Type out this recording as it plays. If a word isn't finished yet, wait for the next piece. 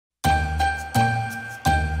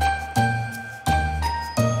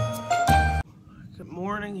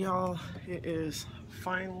morning, y'all. It is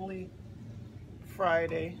finally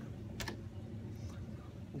Friday.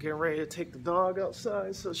 I'm getting ready to take the dog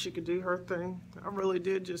outside so she could do her thing. I really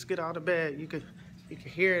did just get out of bed. You could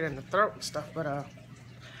hear it in the throat and stuff, but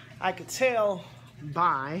I could tell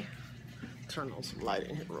by, turn on some light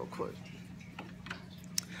in here real quick.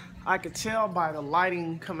 I could tell by the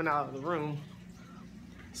lighting coming out of the room,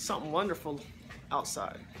 something wonderful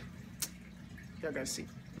outside. Y'all gotta see.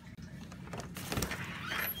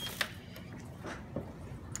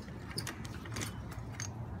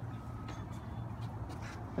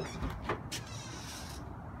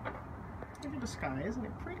 Look at the sky, isn't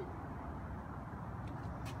it pretty?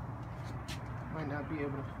 Might not be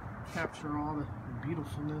able to capture all the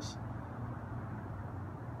beautifulness.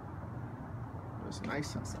 But it's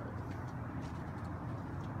nice outside.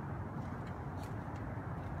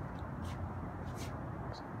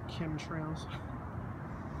 Chemtrails.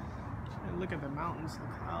 And look at the mountains, the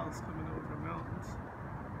clouds coming over the mountains.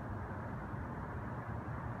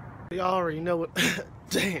 Y'all already know what,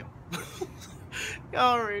 damn.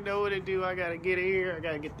 Y'all already know what to do. I gotta get here. I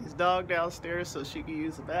gotta get this dog downstairs so she can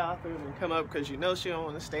use the bathroom and come up because you know she don't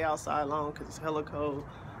want to stay outside long because it's hella cold.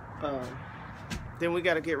 Then we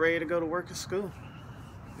gotta get ready to go to work at school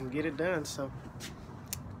and get it done. So,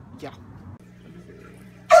 yeah.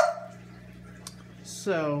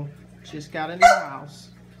 So, just got a new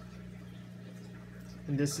house.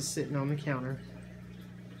 And this is sitting on the counter.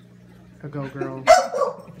 A go girl.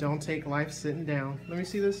 Don't take life sitting down. Let me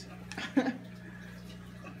see this.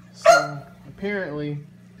 So apparently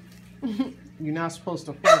you're not supposed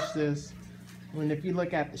to flush this. When if you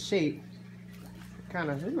look at the shape,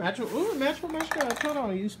 kind of match with my shirt. Hold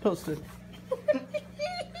on, you're supposed to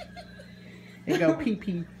and go pee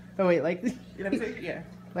pee. Oh wait, like this. Yeah,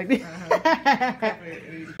 like this.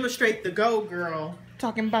 Illustrate the go girl.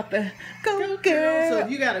 Talking about the go girl. So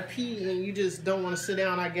if you gotta pee and you just don't want to sit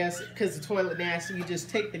down, I guess, because the toilet nasty, you just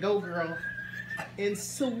take the go girl and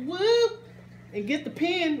swoop and get the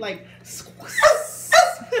pen like.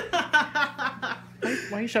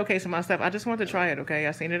 Why are you showcasing my stuff? I just wanted to try it. Okay,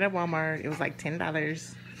 I seen it at Walmart. It was like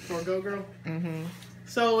 $10 for a go girl. Mm-hmm.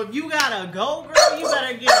 So if you got a go girl, you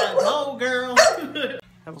better get a go girl.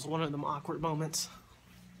 That was one of them awkward moments.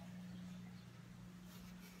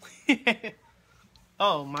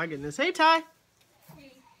 Oh my goodness. Hey Ty.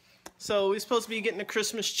 Hey. So we're supposed to be getting a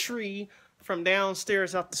Christmas tree from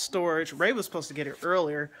downstairs out the storage. Ray was supposed to get it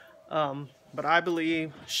earlier, but I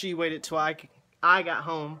believe she waited till I got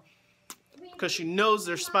home because she knows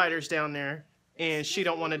there's spiders down there and she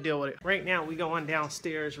don't want to deal with it. Right now we going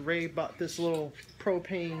downstairs. Ray bought this little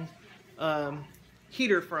propane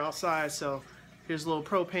heater for outside, so here's a little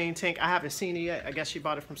propane tank. I haven't seen it yet. I guess she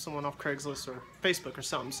bought it from someone off Craigslist or Facebook or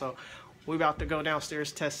something. So we're about to go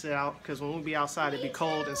downstairs, test it out, because when we be outside it'd be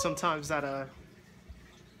cold, and sometimes that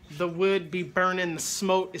the wood be burning, the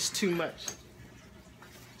smoke is too much.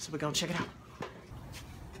 So we're gonna check it out.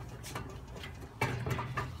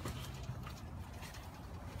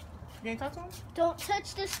 You ain't talk to him? Don't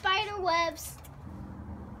touch the spider webs.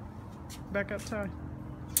 Back up, Ty.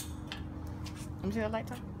 Let me see the light,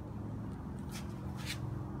 Ty.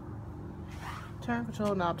 Turn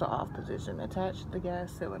control knob to off position. Attach the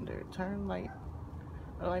gas cylinder. Turn light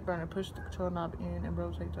burner. Push the control knob in and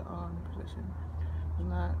rotate to on position. Do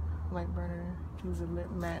not light burner. Use a lit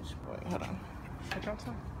match. Wait, hold on. Check out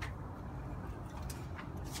some.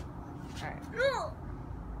 Alright.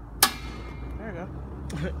 There we go.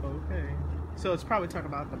 Okay. So it's probably talking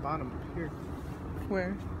about the bottom here.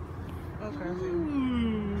 Where? Okay.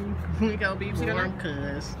 We gotta be warm,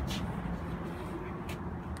 cuz.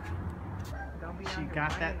 She got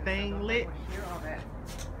that thing lit.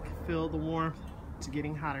 Feel the warmth. It's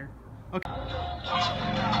getting hotter. Okay.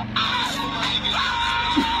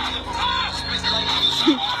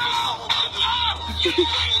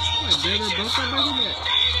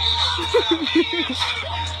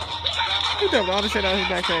 He dumped all the shit out of his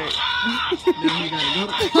backpack. Now he gotta go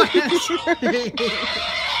to class.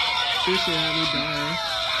 This shit had me dying.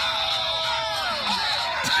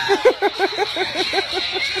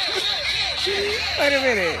 Wait a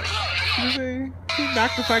minute. You see? He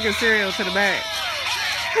knocked the fucking cereal to the back.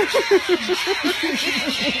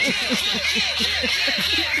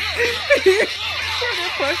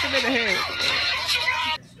 Punched him in the head.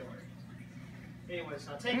 Anyway, so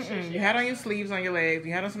I take Shay. You had on your sleeves on your legs.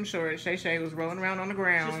 You had on some shorts. Shay was rolling around on the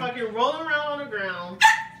ground. She's fucking rolling around on the ground.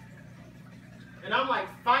 And I'm like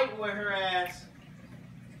fighting with her ass.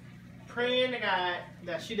 Praying to God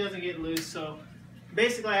that she doesn't get loose. So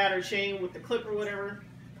basically I had her chain with the clip or whatever.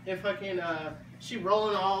 And fucking she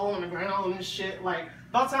rolling all on the ground and shit, like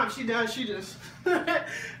By the time she done, she just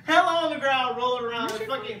hella on the ground, rolling around and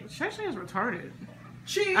fucking. She actually is retarded.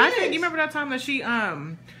 She I is. think you remember that time that she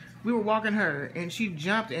we were walking her and she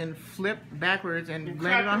jumped and flipped backwards and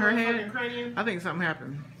landed on her head. I think something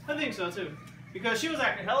happened. I think so too, because she was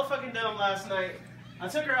acting hella fucking dumb last night. I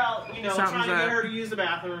took her out, you know, Something's trying to get up. her to use the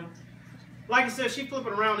bathroom. Like I said, she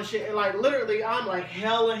flipping around and shit, and like literally, I'm like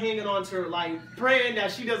hella hanging on to her, like praying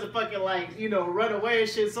that she doesn't fucking like, you know, run away and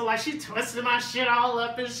shit. So like she twisted my shit all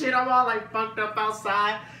up and shit. I'm all like fucked up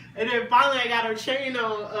outside. And then finally I got her chain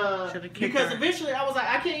on, because eventually I was like,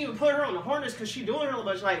 I can't even put her on the harness because she doing her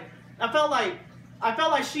much. Like I felt like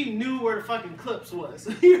she knew where the fucking clips was.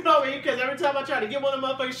 You know what I mean? Because every time I try to get one of them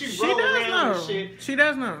motherfuckers, she roll around and shit. She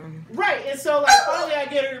does know. Right, and so like finally I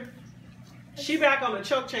get her. She back on the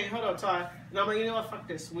choke chain. Hold on, Ty. And I'm like, you know what? Fuck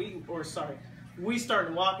this. We started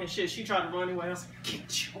to walk and shit. She tried to run away. I was like,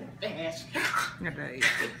 get your ass.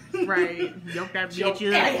 Right. Don't got get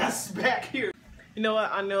your ass back here. You know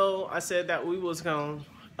what? I know I said that we was gonna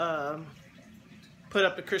put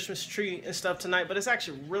up the Christmas tree and stuff tonight, but it's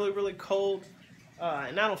actually really, really cold.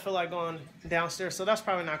 And I don't feel like going downstairs, so that's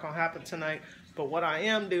probably not gonna happen tonight. But what I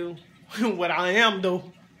am gonna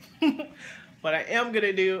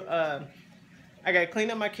do, I gotta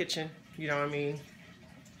clean up my kitchen. You know what I mean?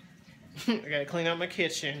 I gotta clean up my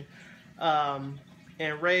kitchen.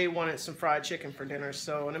 And Ray wanted some fried chicken for dinner,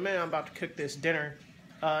 so in a minute I'm about to cook this dinner.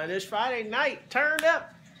 And it's Friday night. Turn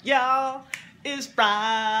up, y'all. It's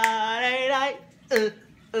Friday night.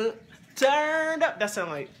 Turned up.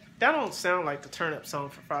 That don't sound like the turn up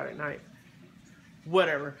song for Friday night.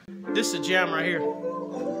 Whatever. This is a jam right here.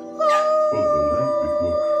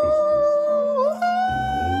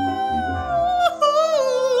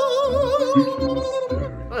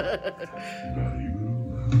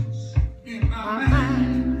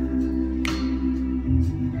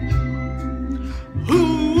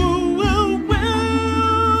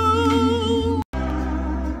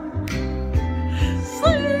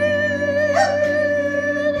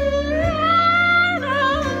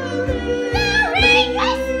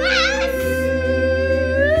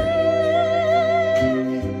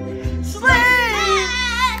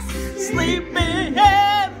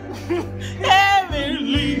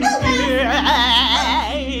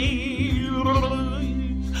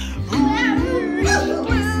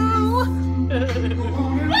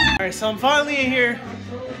 So I'm finally in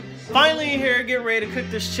here getting ready to cook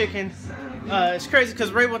this chicken. It's crazy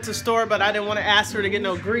because Ray went to the store, but I didn't want to ask her to get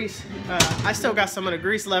no grease. I still got some of the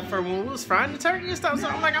grease left from when we was frying the turkey and stuff, so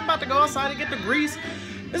I'm like, I'm about to go outside and get the grease.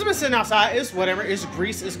 It's been sitting outside. It's whatever. It's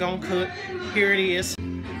grease. It's gonna cook. Here it is.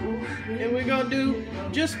 And we're gonna do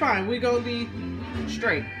just fine. We're gonna be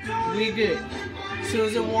straight. We good. As soon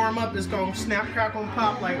as it warm up, it's gonna snap, crackle, and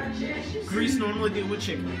pop like grease normally do with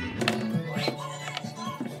chicken.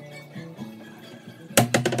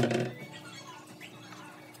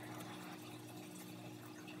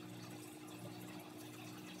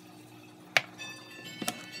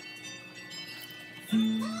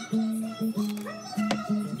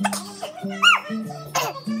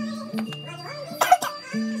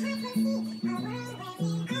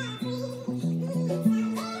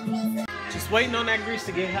 Just waiting on that grease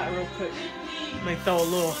to get hot real quick. May throw a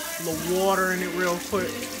little water in it real quick.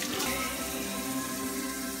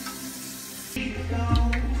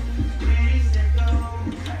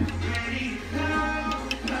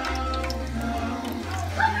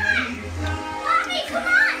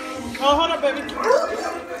 Oh, hold up, baby.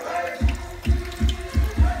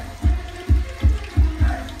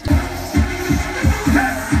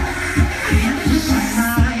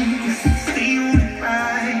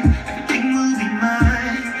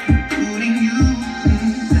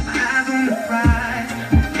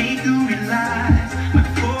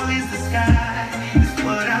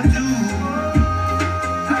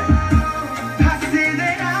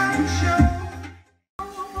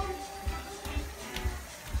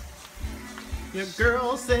 Your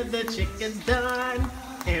girl said the chicken's done,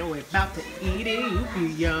 and we're about to eat it. Ooh,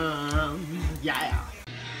 yum, yeah.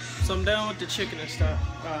 So I'm done with the chicken and stuff.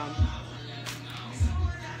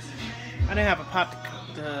 I didn't have a pot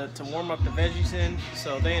to warm up the veggies in,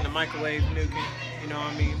 so they in the microwave nuking. You know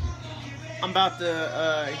what I mean? I'm about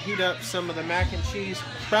to heat up some of the mac and cheese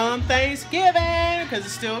from Thanksgiving because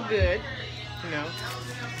it's still good. You know,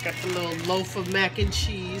 got the little loaf of mac and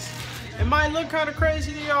cheese. It might look kind of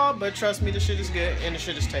crazy to y'all, but trust me, the shit is good and the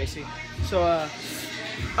shit is tasty. So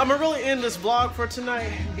I'm gonna really end this vlog for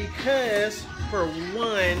tonight because, for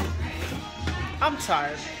one, I'm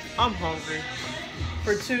tired, I'm hungry.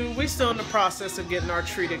 For two, we still in the process of getting our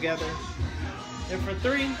tree together. And for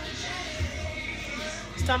three,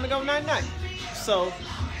 it's time to go night-night. So,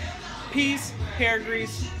 peace, hair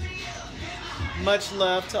grease. Much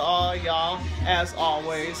love to all y'all, as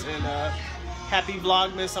always. And happy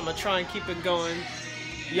Vlogmas. I'm going to try and keep it going.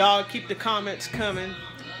 Y'all keep the comments coming.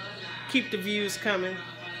 Keep the views coming.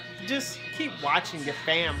 Just keep watching your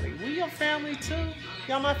family. We your family too.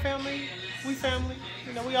 Y'all my family. We family.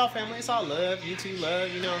 You know, we all family. It's all love. YouTube love.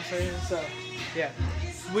 You know what I'm saying? So, yeah.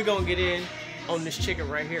 We're going to get in on this chicken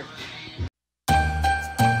right here.